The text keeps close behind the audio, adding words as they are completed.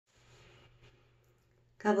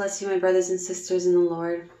God bless you, my brothers and sisters in the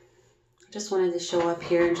Lord. I just wanted to show up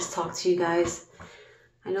here and just talk to you guys.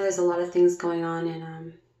 I know there's a lot of things going on,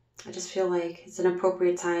 and I just feel like it's an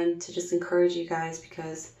appropriate time to just encourage you guys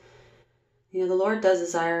because, the Lord does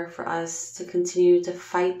desire for us to continue to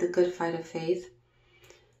fight the good fight of faith.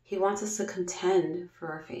 He wants us to contend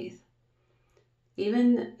for our faith,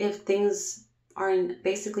 even if things are in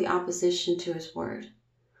basically opposition to His word.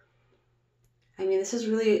 This is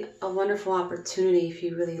really a wonderful opportunity if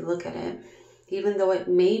you really look at it, even though it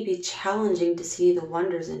may be challenging to see the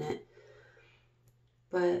wonders in it.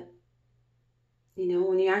 But,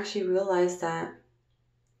 when you actually realize that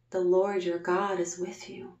the Lord your God is with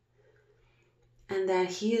you and that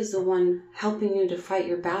He is the one helping you to fight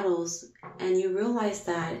your battles, and you realize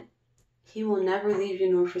that He will never leave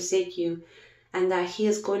you nor forsake you, and that He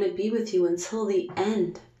is going to be with you until the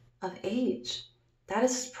end of age. That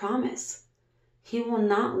is His promise. He will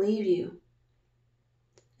not leave you.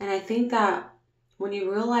 And I think that when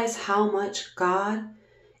you realize how much God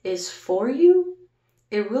is for you,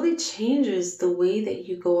 it really changes the way that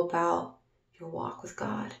you go about your walk with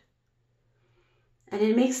God. And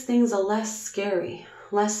it makes things a less scary,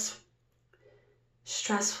 less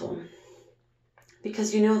stressful,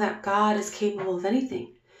 because you know that God is capable of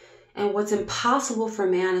anything. And what's impossible for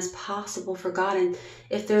man is possible for God. And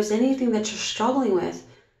if there's anything that you're struggling with,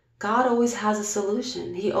 God always has a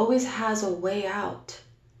solution. He always has a way out.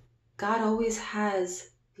 God always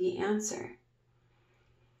has the answer.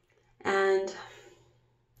 And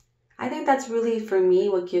I think that's really, for me,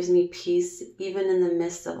 what gives me peace, even in the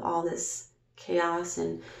midst of all this chaos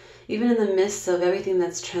and even in the midst of everything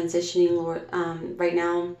that's transitioning, Lord, right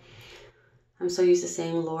now. I'm so used to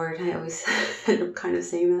saying Lord. I always end up kind of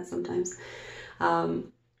saying that sometimes.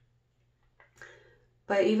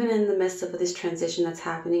 But even in the midst of this transition that's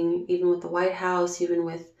happening, even with the White House, even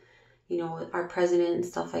with, our president and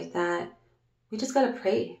stuff like that, we just got to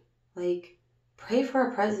pray. Pray for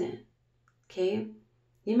our president, okay?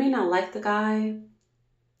 You may not like the guy,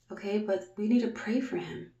 okay, but we need to pray for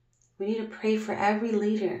him. We need to pray for every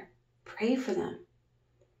leader. Pray for them.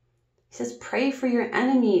 He says, pray for your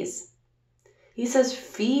enemies. He says,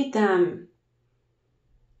 feed them.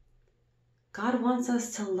 God wants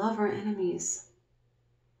us to love our enemies.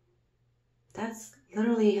 That's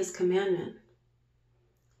literally His commandment.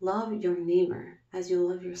 Love your neighbor as you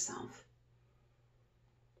love yourself.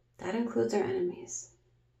 That includes our enemies.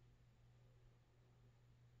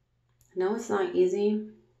 I know it's not easy.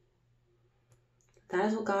 That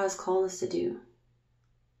is what God has called us to do.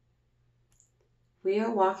 We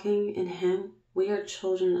are walking in Him. We are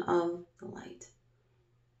children of the light.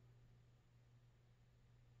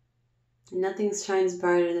 Nothing shines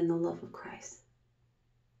brighter than the love of Christ.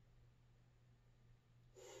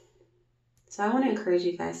 So I want to encourage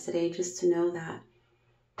you guys today just to know that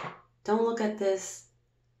don't look at this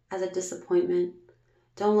as a disappointment.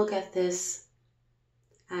 Don't look at this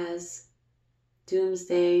as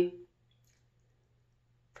doomsday.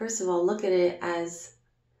 First of all, look at it as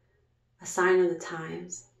a sign of the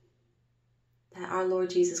times that our Lord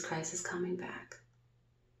Jesus Christ is coming back.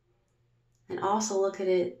 And also look at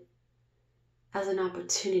it as an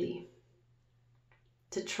opportunity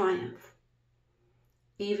to triumph,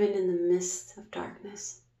 even in the midst of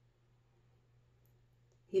darkness.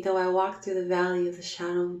 Though I walk through the valley of the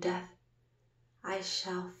shadow of death, I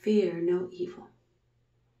shall fear no evil.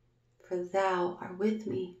 For thou art with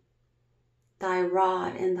me. Thy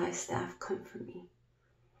rod and thy staff comfort me.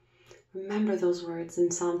 Remember those words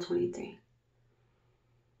in Psalm 23.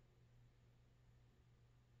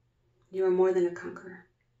 You are more than a conqueror.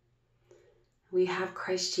 We have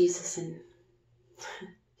Christ Jesus, and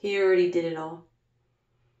He already did it all.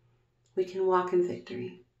 We can walk in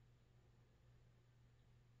victory.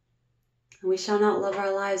 And we shall not love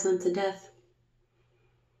our lives unto death.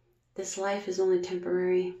 This life is only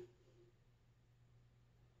temporary.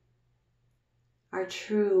 Our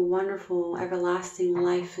true, wonderful, everlasting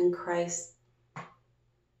life in Christ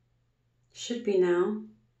should be now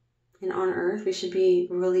and on earth. We should be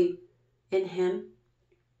really in Him.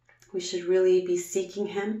 We should really be seeking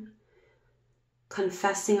Him,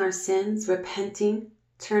 confessing our sins, repenting,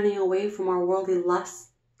 turning away from our worldly lusts,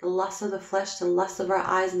 the lust of the flesh, the lust of our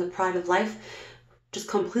eyes, and the pride of life. Just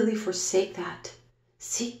completely forsake that.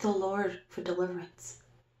 Seek the Lord for deliverance.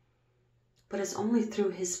 But it's only through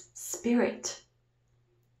His Spirit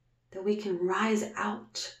that we can rise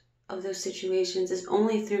out of those situations. It's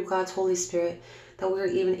only through God's Holy Spirit that we're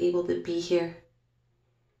even able to be here,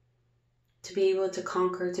 to be able to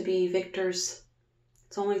conquer, to be victors.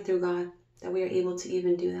 It's only through God that we are able to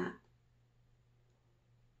even do that.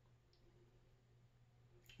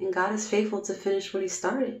 And God is faithful to finish what he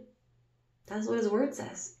started. That's what his word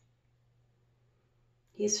says.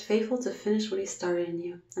 He is faithful to finish what he started in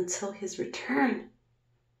you until his return.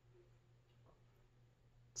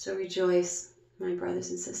 So rejoice, my brothers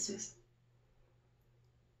and sisters.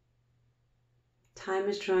 Time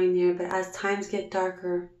is drawing near, but as times get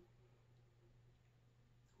darker,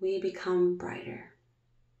 we become brighter.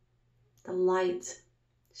 The light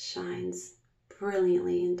shines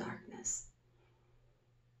brilliantly in darkness.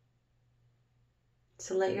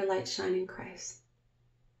 So let your light shine in Christ.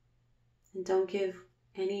 And don't give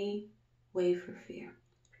any way for fear.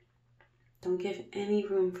 Don't give any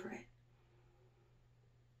room for it.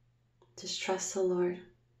 Just trust the Lord,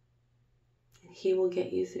 and he will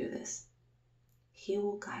get you through this. He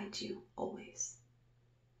will guide you always.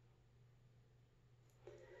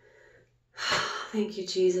 Thank you,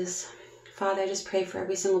 Jesus. Father, I just pray for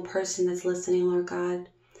every single person that's listening, Lord God,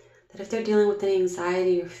 that if they're dealing with any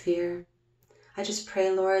anxiety or fear, I just pray,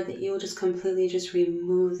 Lord, that you will just completely just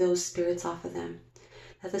remove those spirits off of them.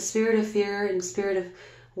 That the spirit of fear and spirit of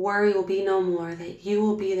worry will be no more, that you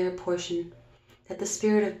will be their portion. That the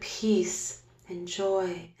spirit of peace and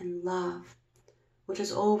joy and love will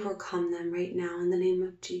just overcome them right now in the name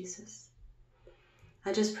of Jesus.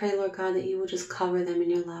 I just pray, Lord God, that you will just cover them in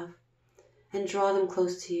your love and draw them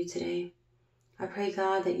close to you today. I pray,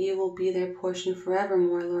 God, that you will be their portion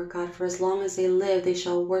forevermore, Lord God, for as long as they live, they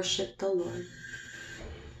shall worship the Lord.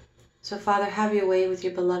 So, Father, have your way with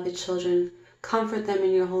your beloved children. Comfort them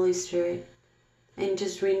in your Holy Spirit and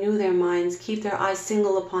just renew their minds. Keep their eyes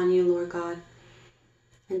single upon you, Lord God,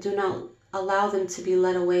 and do not allow them to be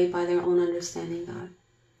led away by their own understanding, God.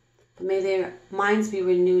 But may their minds be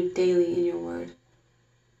renewed daily in your word.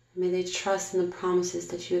 May they trust in the promises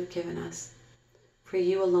that you have given us, for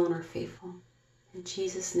you alone are faithful. In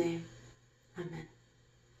Jesus' name, amen.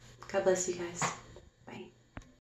 God bless you guys.